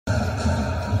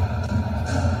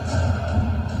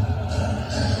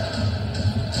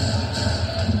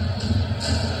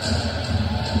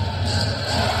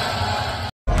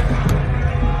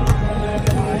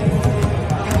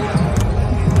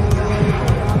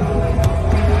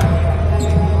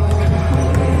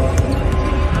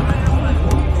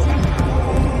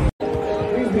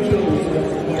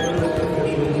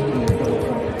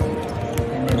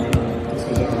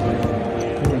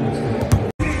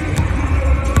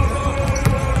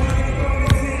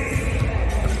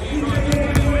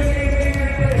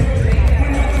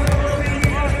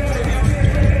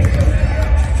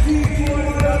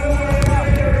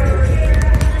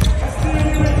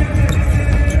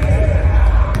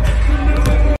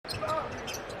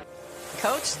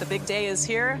The big day is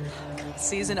here.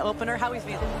 Season opener. How are we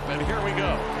feeling? And here we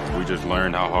go. We just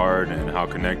learned how hard and how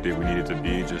connected we needed to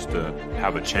be just to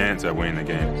have a chance at winning the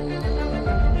game.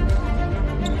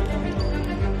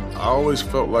 I always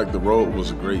felt like the road was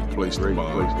a great place to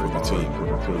bond for the team.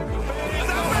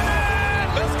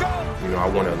 You know, I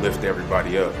want to lift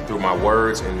everybody up through my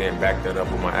words and then back that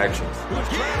up with my actions.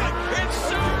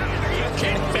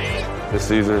 This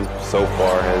season so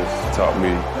far has taught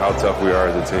me how tough we are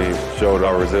as a team, showed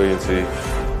our resiliency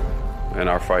and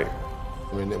our fight.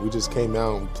 I mean, we just came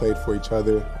out and played for each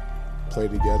other,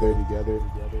 played together.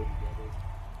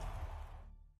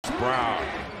 Brown.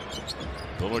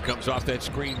 Buller comes off that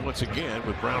screen once again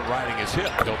with Brown riding his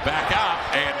hip. Go back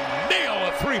out and nail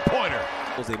a three-pointer.